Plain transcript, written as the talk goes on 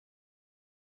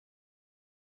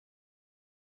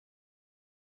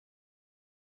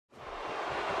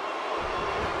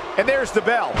And there's the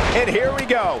bell, and here we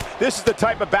go. This is the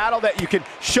type of battle that you can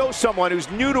show someone who's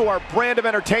new to our brand of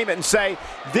entertainment and say,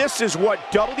 this is what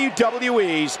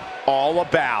WWE's all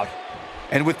about.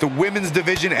 And with the women's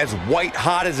division as white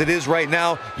hot as it is right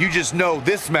now, you just know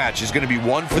this match is going to be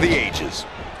one for the ages.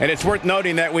 And it's worth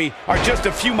noting that we are just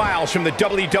a few miles from the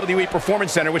WWE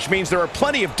Performance Center, which means there are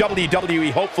plenty of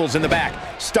WWE hopefuls in the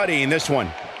back studying this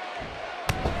one.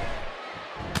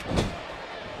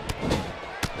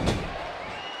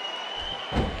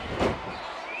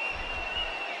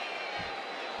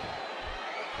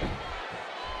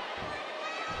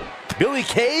 Billie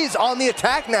Kay's on the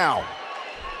attack now.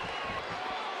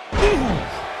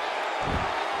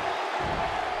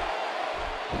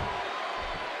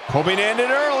 Hoping to end it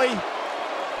early.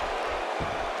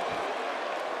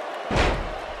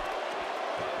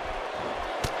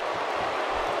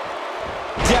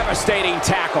 Devastating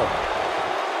tackle.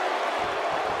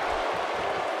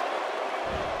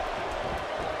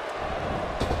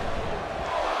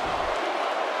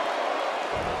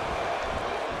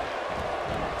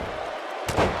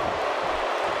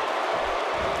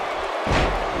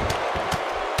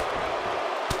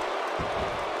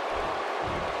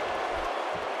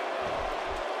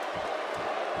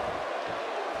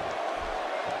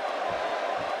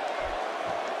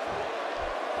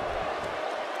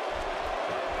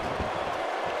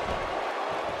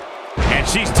 And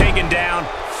she's taken down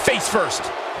face first.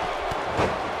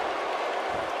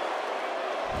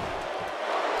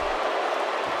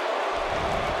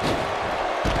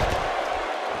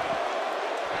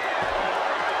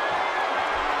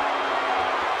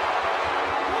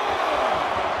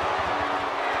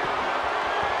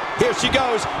 Here she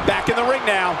goes, back in the ring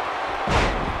now.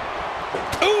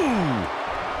 Ooh!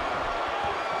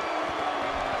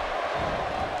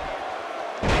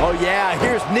 Oh yeah,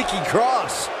 here's Nikki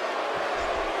Cross.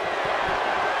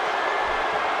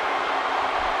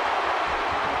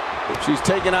 She's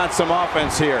taking on some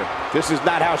offense here. This is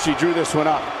not how she drew this one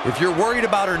up. If you're worried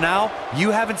about her now, you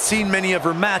haven't seen many of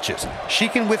her matches. She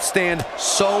can withstand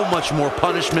so much more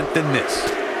punishment than this.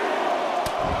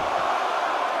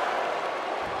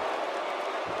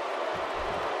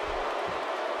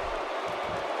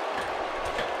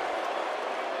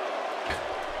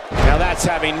 Now that's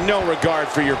having no regard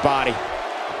for your body.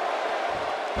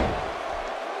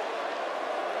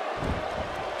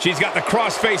 She's got the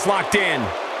crossface locked in.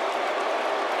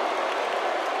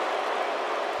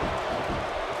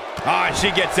 Ah, and she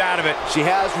gets out of it. She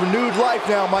has renewed life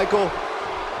now, Michael.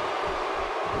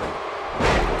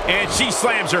 And she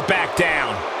slams her back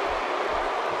down.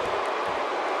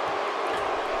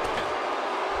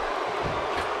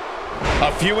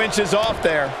 A few inches off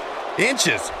there.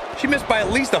 Inches? She missed by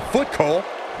at least a foot, Cole.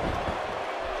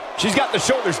 She's got the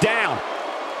shoulders down.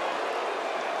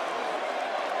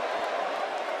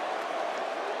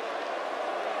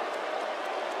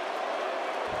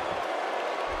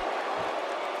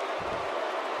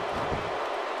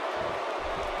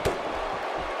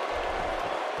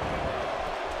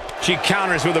 She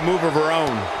counters with a move of her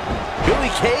own. Billie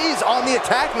Kay's on the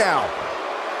attack now.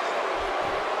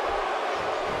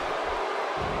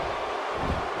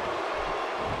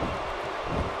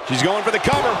 She's going for the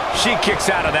cover. She kicks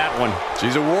out of that one.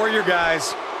 She's a warrior,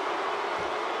 guys.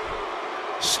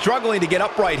 Struggling to get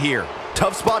upright here.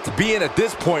 Tough spot to be in at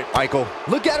this point, Michael.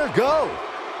 Look at her go.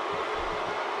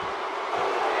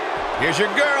 Here's your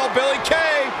girl, Billie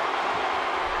Kay.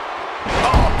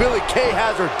 Oh, Billie Kay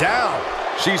has her down.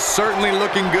 She's certainly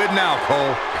looking good now,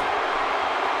 Cole.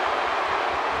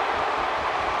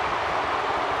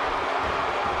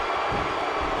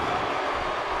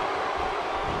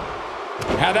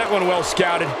 Had that one well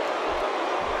scouted.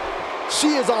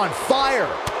 She is on fire.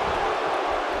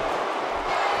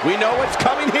 We know what's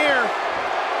coming here.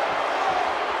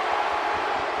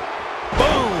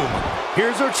 Boom!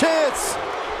 Here's her chance.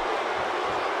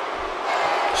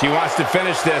 She wants to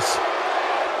finish this.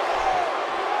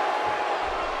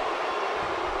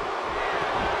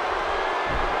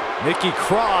 Nikki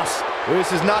Cross.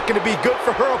 This is not going to be good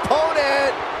for her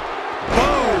opponent.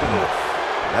 Boom!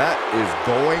 That is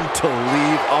going to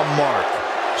leave a mark.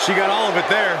 She got all of it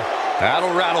there.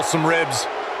 That'll rattle some ribs.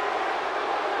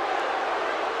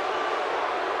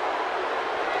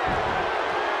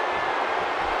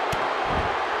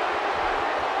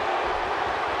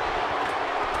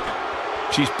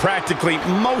 She's practically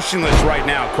motionless right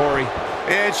now, Corey.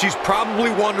 And she's probably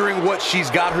wondering what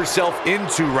she's got herself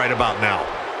into right about now.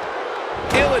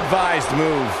 Ill-advised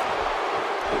move.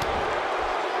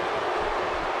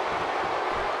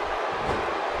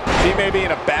 She may be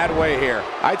in a bad way here.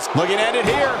 Looking at it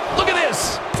here. Look at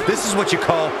this. This is what you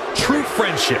call true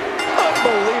friendship. Oh!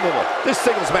 Unbelievable. This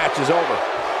singles match is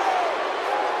over.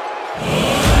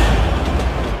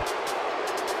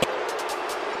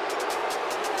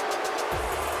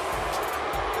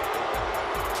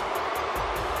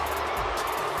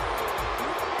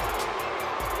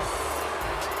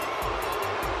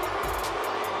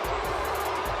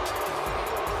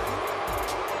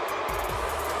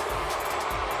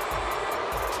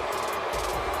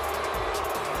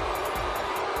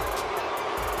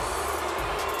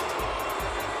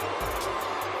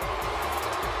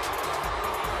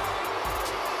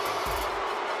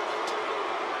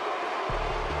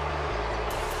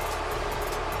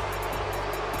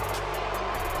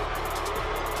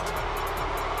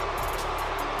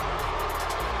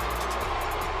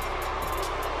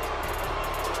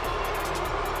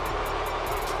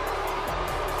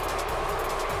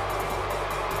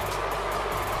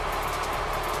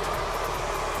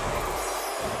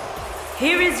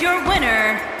 Here is your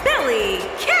winner, Billie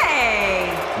Kay.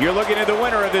 You're looking at the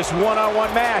winner of this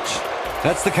one-on-one match.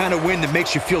 That's the kind of win that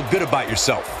makes you feel good about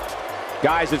yourself.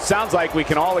 Guys, it sounds like we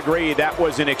can all agree that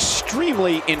was an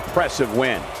extremely impressive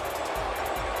win.